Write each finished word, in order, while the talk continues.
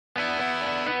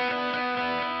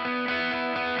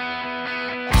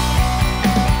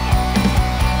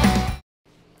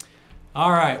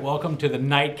All right, welcome to the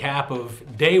nightcap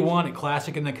of day one at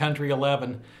Classic in the Country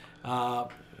 11.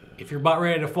 If you're about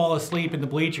ready to fall asleep in the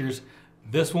bleachers,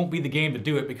 this won't be the game to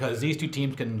do it because these two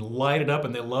teams can light it up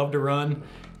and they love to run.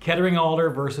 Kettering Alder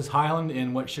versus Hiland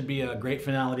in what should be a great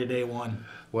finale to day one.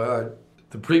 Well,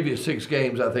 the previous 6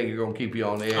 games I think are going to keep you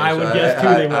on the edge. I would guess too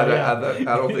they will.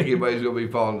 I don't think anybody's going to be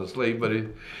falling asleep, but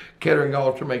Kettering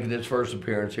Alder making its first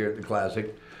appearance here at the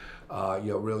Classic.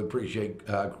 Really appreciate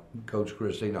Coach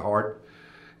Christina Hart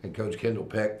and Coach Kendall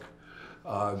Peck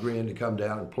agreeing to come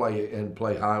down and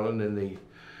play Hiland in the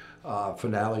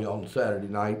finale on Saturday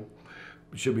night.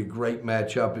 It should be a great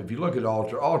matchup. If you look at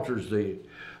Alder's the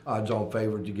odds-on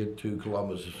favorite to get to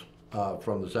Columbus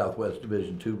from the Southwest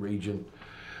Division II region,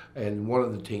 and one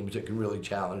of the teams that can really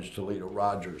challenge Toledo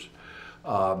Rogers.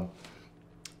 Have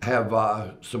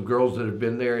some girls that have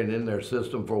been there and in their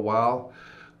system for a while.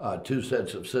 2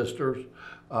 sets of sisters,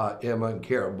 Emma and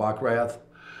Kara Bachrath,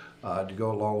 to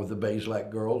go along with the Bazelak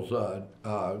girls,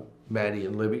 Maddie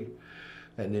and Libby.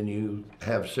 And then you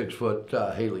have 6-foot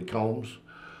Haley Combs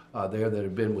there that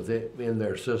have been in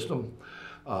their system.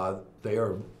 They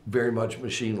are very much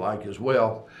machine-like as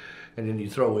well. And then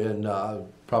you throw in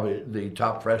probably the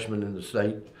top freshman in the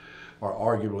state, or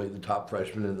arguably the top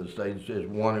freshman in the state, is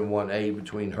 1 and 1A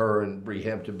between her and Bree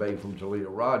Hampton Bay from Toledo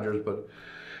Rogers.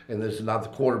 And this is not the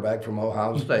quarterback from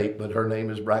Ohio State, but her name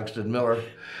is Braxton Miller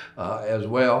as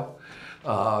well.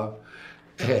 You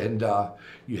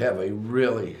have a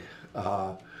really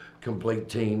complete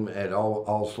team at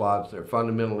all slots. They're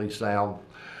fundamentally sound.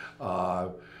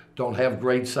 Don't have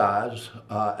great size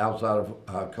outside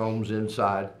of Combs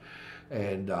inside,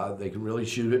 and they can really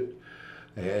shoot it,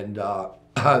 and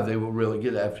they will really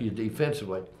get after you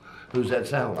defensively. Who's that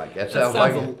sound like? That sounds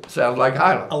like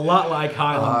Hiland. A lot like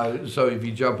Hiland. So if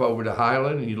you jump over to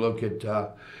Hiland and you look at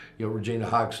Regina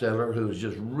Hochstetler, who's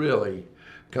just really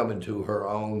coming to her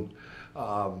own,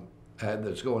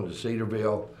 that's going to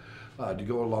Cedarville to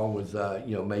go along with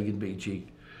Megan Beachy,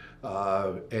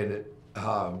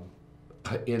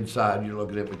 inside you're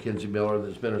looking at Mackenzie Miller,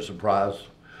 that's been a surprise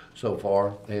so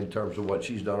far in terms of what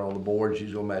she's done on the board.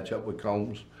 She's going to match up with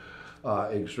Combs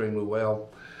extremely well,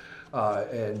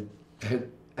 and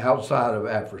outside of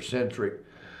Afrocentric,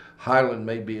 Hiland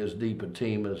may be as deep a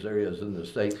team as there is in the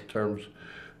state in terms.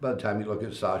 By the time you look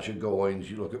at Sasha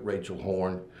Goings, you look at Rachel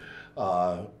Horn,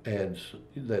 and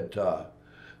that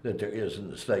there is in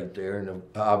the state there, and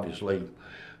obviously,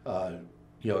 it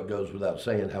goes without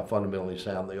saying how fundamentally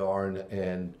sound they are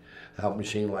and how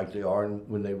machine-like they are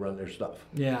when they run their stuff.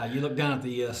 Yeah, you look down at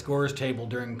the scores table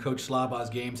during Coach Slabaugh's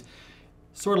games.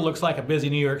 Sort of looks like a busy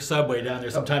New York subway down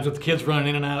there sometimes with the kids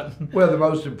running in and out. Well, the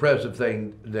most impressive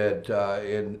thing that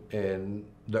in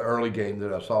the early game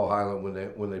that I saw Hiland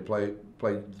when they played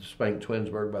spanked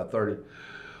Twinsburg by 30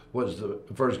 was the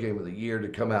first game of the year to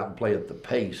come out and play at the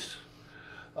pace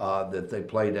that they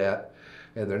played at.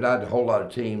 And there are not a whole lot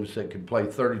of teams that can play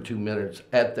 32 minutes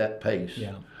at that pace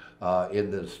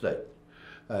in this state.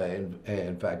 And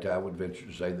in fact, I would venture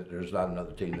to say that there's not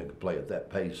another team that can play at that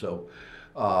pace. So,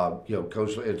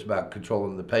 Coach, it's about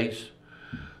controlling the pace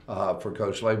for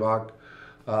Coach Slaybach.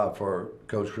 For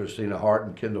Coach Christina Hart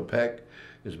and Kendall Peck,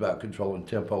 it's about controlling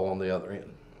tempo on the other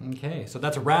end. Okay, so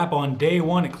that's a wrap on day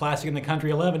one at Classic in the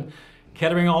Country 11.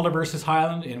 Kettering Alder versus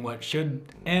Hiland in what should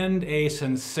end a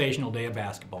sensational day of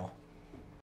basketball.